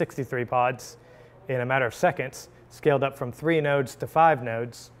 pods to 63 pods in a matter of seconds, scaled up from 3 nodes to 5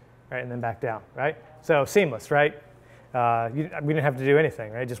 nodes, right, and then back down, right? So seamless, right? We didn't have to do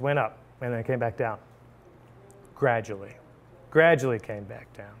anything, right? It just went up, and then it came back down. Gradually came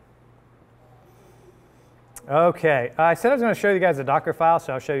back down. Okay, I said I was going to show you guys a Docker file,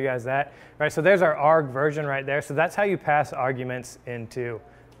 so I'll show you guys that. Right, so there's our arg version right there. So that's how you pass arguments into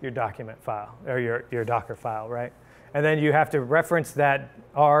your document file, or your Docker file, right? And then you have to reference that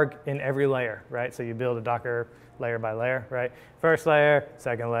arg in every layer, right? So you build a Docker layer by layer, right? First layer,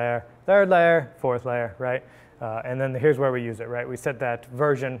 second layer, third layer, fourth layer, right? And then here's where we use it, right? We set that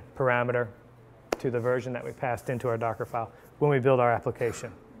version parameter to the version that we passed into our Docker file when we build our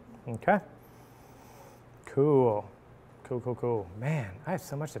application, okay? Cool. Man, I have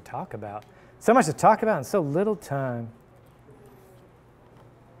so much to talk about. So much to talk about in so little time.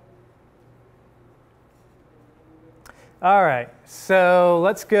 All right, so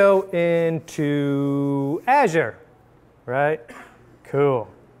let's go into Azure, right? Cool.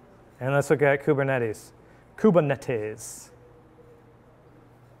 And let's look at Kubernetes.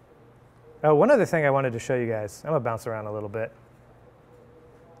 Oh, one other thing I wanted to show you guys. I'm going to bounce around a little bit.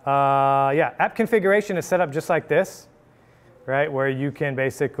 Yeah, app configuration is set up just like this. right, where you can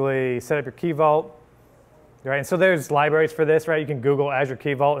basically set up your key vault, right? And so there's libraries for this, right? You can Google Azure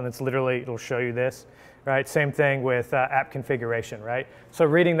Key Vault, and it'll show you this, right? Same thing with app configuration, right? So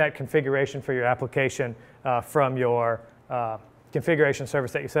reading that configuration for your application from your configuration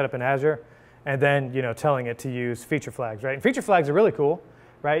service that you set up in Azure, and then telling it to use feature flags, right? And feature flags are really cool,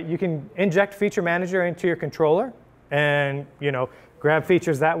 right? You can inject Feature Manager into your controller and grab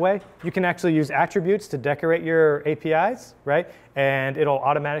features that way. You can actually use attributes to decorate your APIs, right? And it'll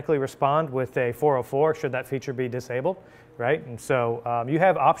automatically respond with a 404 should that feature be disabled, right? And so you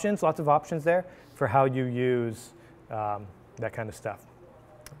have options, lots of options there for how you use that kind of stuff.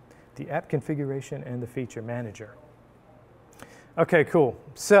 The app configuration and the feature manager. Okay, cool.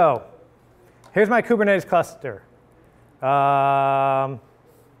 So here's my Kubernetes cluster.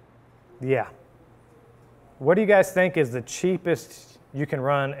 Yeah. What do you guys think is the cheapest you can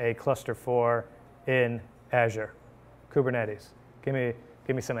run a cluster for in Azure? Kubernetes. Give me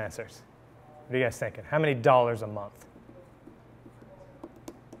some answers. What are you guys thinking? How many dollars a month?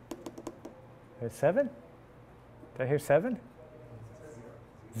 7? Did I hear 7?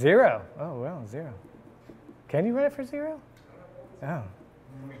 0. Oh, well, 0. Can you run it for 0? Oh.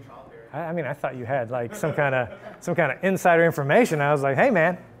 I mean, I thought you had like some kind of insider information. I was like, hey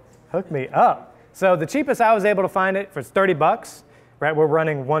man, hook me up. So the cheapest I was able to find it for $30, right? We're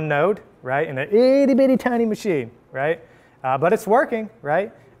running one node, right, in an itty bitty tiny machine, right? But it's working,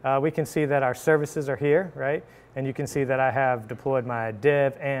 right? We can see that our services are here, right? And you can see that I have deployed my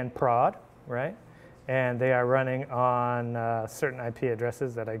dev and prod, right? And they are running on certain IP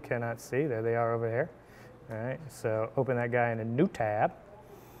addresses that I cannot see. There they are over here. All right, so open that guy in a new tab.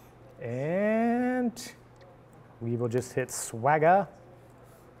 And we will just hit Swagger.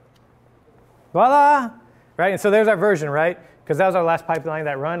 Voila! Right, and so there's our version, right? Because that was our last pipeline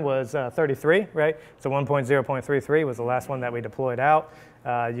that run was 33, right? So 1.0.33 was the last one that we deployed out.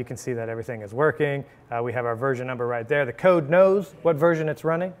 You can see that everything is working. We have our version number right there. The code knows what version it's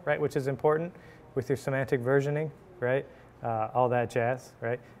running, right? Which is important with your semantic versioning, right? All that jazz,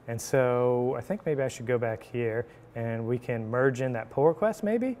 right? And so I think maybe I should go back here and we can merge in that pull request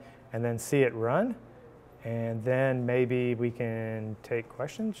maybe, and then see it run. And then maybe we can take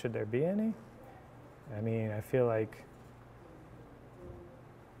questions, should there be any? I mean, I feel like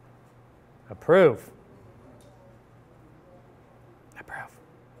approve. Approve.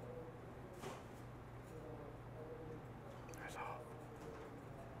 Resolve.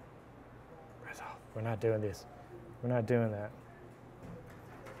 Resolve. We're not doing this. We're not doing that.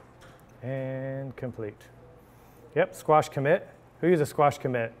 And complete. Yep, squash commit. Who uses squash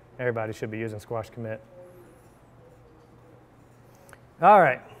commit? Everybody should be using squash commit. All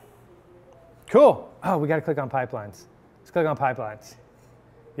right. Cool. Oh, we got to click on pipelines. Let's click on pipelines.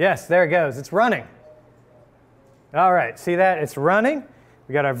 Yes, there it goes. It's running. All right, see that? It's running.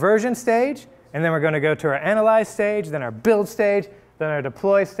 We got our version stage, and then we're going to go to our analyze stage, then our build stage, then our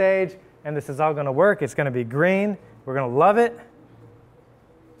deploy stage, and this is all going to work. It's going to be green. We're going to love it.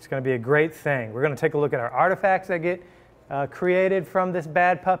 It's going to be a great thing. We're going to take a look at our artifacts that get created from this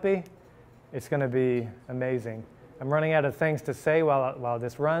bad puppy. It's going to be amazing. I'm running out of things to say while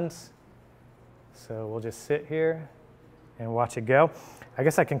this runs, so we'll just sit here and watch it go. I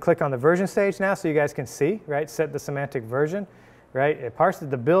guess I can click on the version stage now so you guys can see, right? Set the semantic version, right? It parsed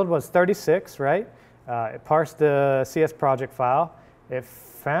it. The build was 36, right? It parsed the CS project file. It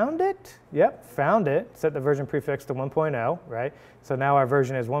found it. Yep, found it. Set the version prefix to 1.0, right? So now our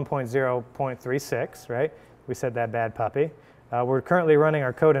version is 1.0.36, right? We said that bad puppy. We're currently running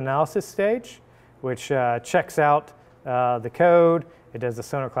our code analysis stage, which checks out the code. It does the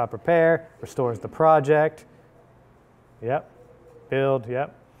Sonar Cloud prepare, restores the project. Yep. Build,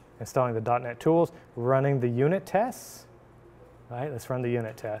 yep. Installing the .NET tools, running the unit tests. All right, let's run the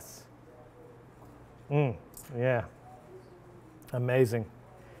unit tests. Yeah. Amazing.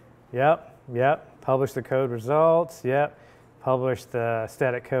 Yep, yep. Publish the code results, yep. Publish the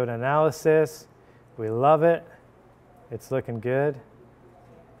static code analysis. We love it. It's looking good.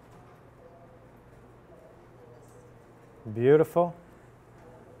 Beautiful.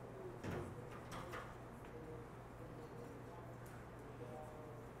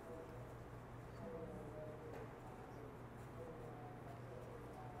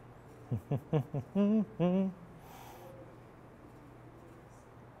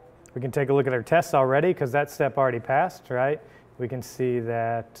 We can take a look at our tests already because that step already passed, right? We can see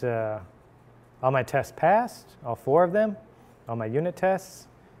that all my tests passed, all 4 of them, all my unit tests.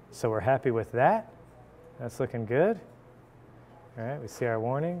 So we're happy with that. That's looking good. All right, we see our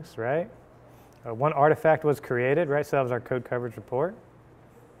warnings, right? One artifact was created, right? So that was our code coverage report.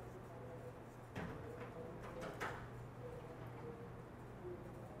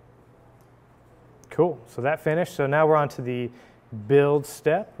 Cool. So that finished. So now we're on to the build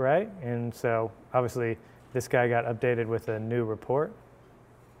step, right? And so obviously this guy got updated with a new report,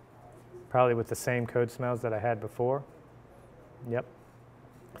 probably with the same code smells that I had before. Yep.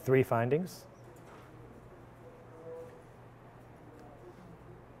 3 findings.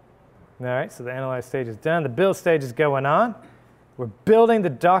 All right, so the analyze stage is done. The build stage is going on. We're building the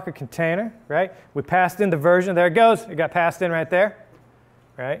Docker container, right? We passed in the version. There it goes. It got passed in right there,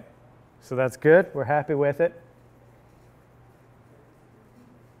 right? So that's good. We're happy with it.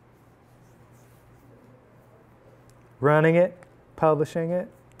 Running it, publishing it,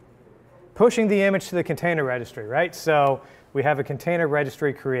 pushing the image to the container registry, right? So we have a container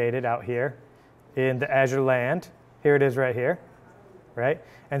registry created out here in the Azure land. Here it is right here, right?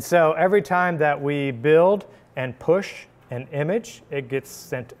 And so every time that we build and push an image, it gets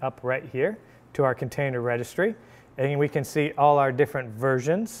sent up right here to our container registry. And we can see all our different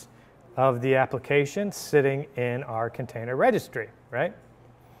versions of the application sitting in our container registry, right?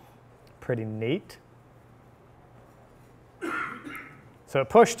 Pretty neat. So it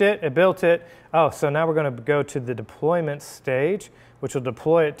pushed it, it built it. Oh, so now we're going to go to the deployment stage, which will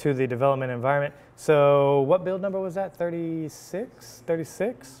deploy it to the development environment. So what build number was that? 36?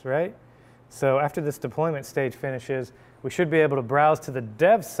 36, right? So after this deployment stage finishes, we should be able to browse to the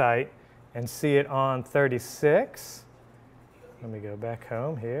dev site and see it on 36. Let me go back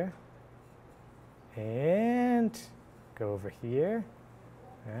home here. And go over here.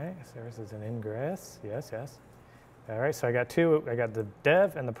 All right, services and ingress. Yes, yes. All right, so I got 2. I got the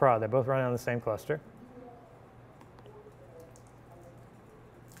dev and the prod. They're both running on the same cluster.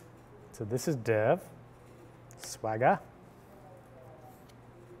 So this is dev, swagger.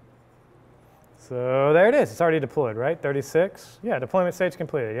 So there it is. It's already deployed, right? 36. Yeah, deployment stage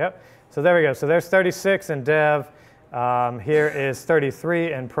completed. Yep. So there we go. So there's 36 in dev. Here is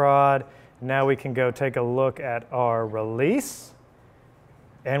 33 in prod. Now we can go take a look at our release.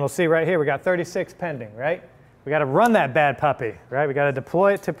 And we'll see right here, we got 36 pending, right? We got to run that bad puppy, right? We got to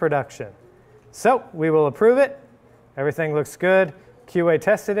deploy it to production. So we will approve it. Everything looks good. QA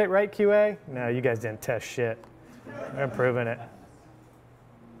tested it, right, QA? No, you guys didn't test shit. We're improving it.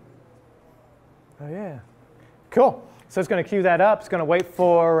 Oh, yeah. Cool. So it's going to queue that up. It's going to wait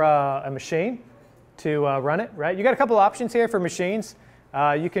for a machine to run it, right? You got a couple options here for machines.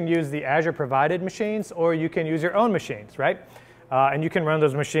 You can use the Azure provided machines, or you can use your own machines, right? And you can run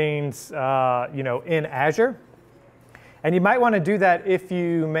those machines, in Azure. And you might want to do that if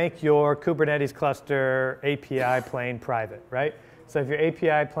you make your Kubernetes cluster API plane private, right? So if your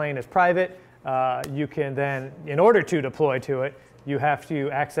API plane is private, you can then, in order to deploy to it, you have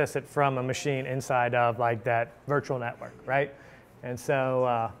to access it from a machine inside of like that virtual network, right? And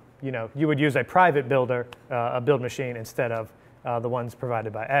so, you would use a private builder, a build machine, instead of the ones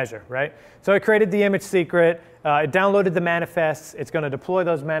provided by Azure, right? So it created the image secret. It downloaded the manifests. It's going to deploy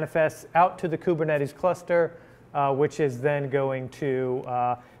those manifests out to the Kubernetes cluster, which is then going to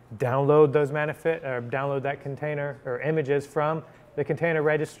download those download that container or images from the container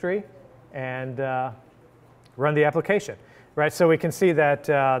registry and run the application, right? So we can see that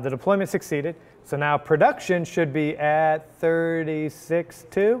the deployment succeeded. So now production should be at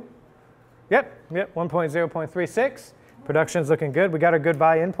 36.2. Yep, 1.0.36. Production's looking good. We got our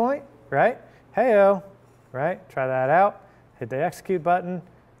goodbye endpoint, right? Heyo, right? Try that out. Hit the execute button.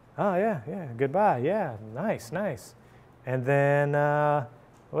 Oh, yeah, goodbye. Yeah, nice. And then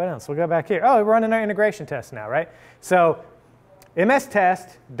what else? We'll go back here. Oh, we're running our integration test now, right? So MS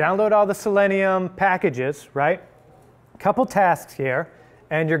test, download all the Selenium packages, right? Couple tasks here,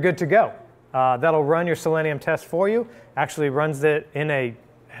 and you're good to go. That'll run your Selenium test for you. Actually runs it in a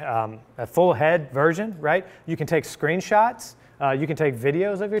full head version, right? You can take screenshots. You can take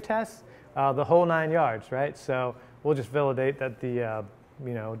videos of your tests, the whole 9 yards, right? So we'll just validate that the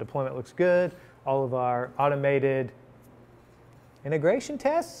deployment looks good. All of our automated integration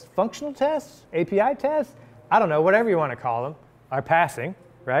tests, functional tests, API tests, I don't know, whatever you want to call them, are passing,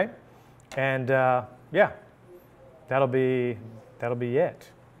 right? And yeah, that'll be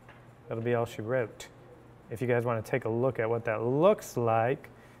it. That'll be all she wrote. If you guys want to take a look at what that looks like,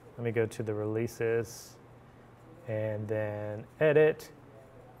 let me go to the releases and then edit,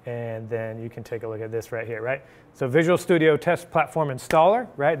 and then you can take a look at this right here, right? So Visual Studio Test Platform Installer,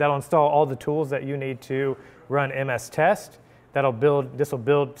 right? That'll install all the tools that you need to run MS Test. This will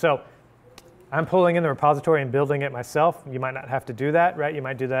build, so I'm pulling in the repository and building it myself. You might not have to do that, right? You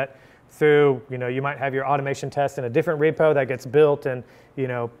might do that through, you might have your automation test in a different repo that gets built and,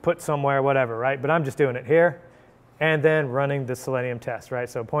 put somewhere, whatever, right? But I'm just doing it here. And then running the Selenium test, right?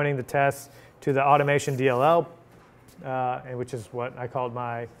 So pointing the test to the automation DLL, which is what I called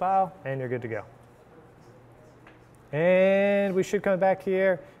my file, and you're good to go. And we should come back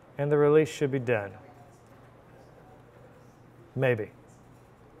here, and the release should be done. Maybe.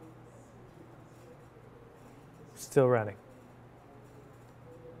 Still running.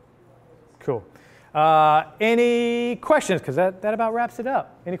 Cool. Any questions? Because that about wraps it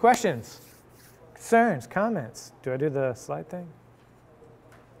up. Any questions? Concerns? Comments? Do I do the slide thing?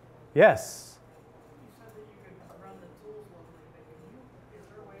 Yes. You said that you could run the tools locally, but is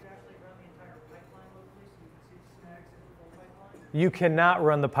there a way to actually run the entire pipeline locally so you can see the snags in the full pipeline? You cannot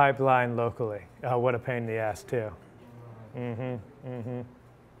run the pipeline locally. Oh, what a pain in the ass, too.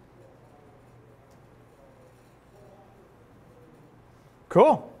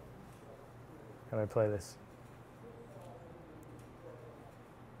 Cool. How do I play this?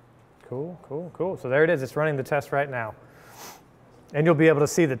 Cool, cool, cool. So there it is. It's running the test right now. And you'll be able to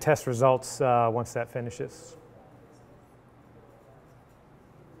see the test results once that finishes.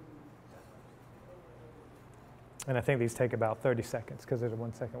 And I think these take about 30 seconds because there's a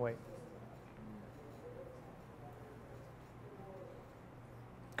 1 second wait.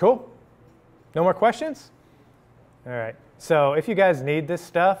 Cool. No more questions? All right. So if you guys need this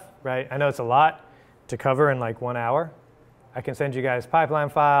stuff, right, I know it's a lot to cover in like 1 hour. I can send you guys pipeline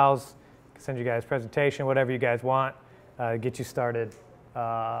files, I can send you guys presentation, whatever you guys want, get you started,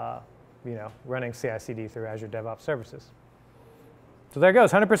 running CI/CD through Azure DevOps services. So there it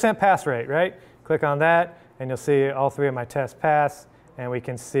goes, 100% pass rate, right? Click on that, and you'll see all 3 of my tests pass, and we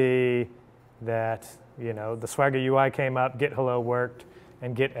can see that, the Swagger UI came up, Git Hello worked,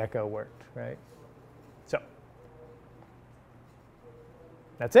 and Git Echo worked, right? So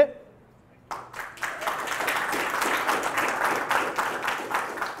that's it.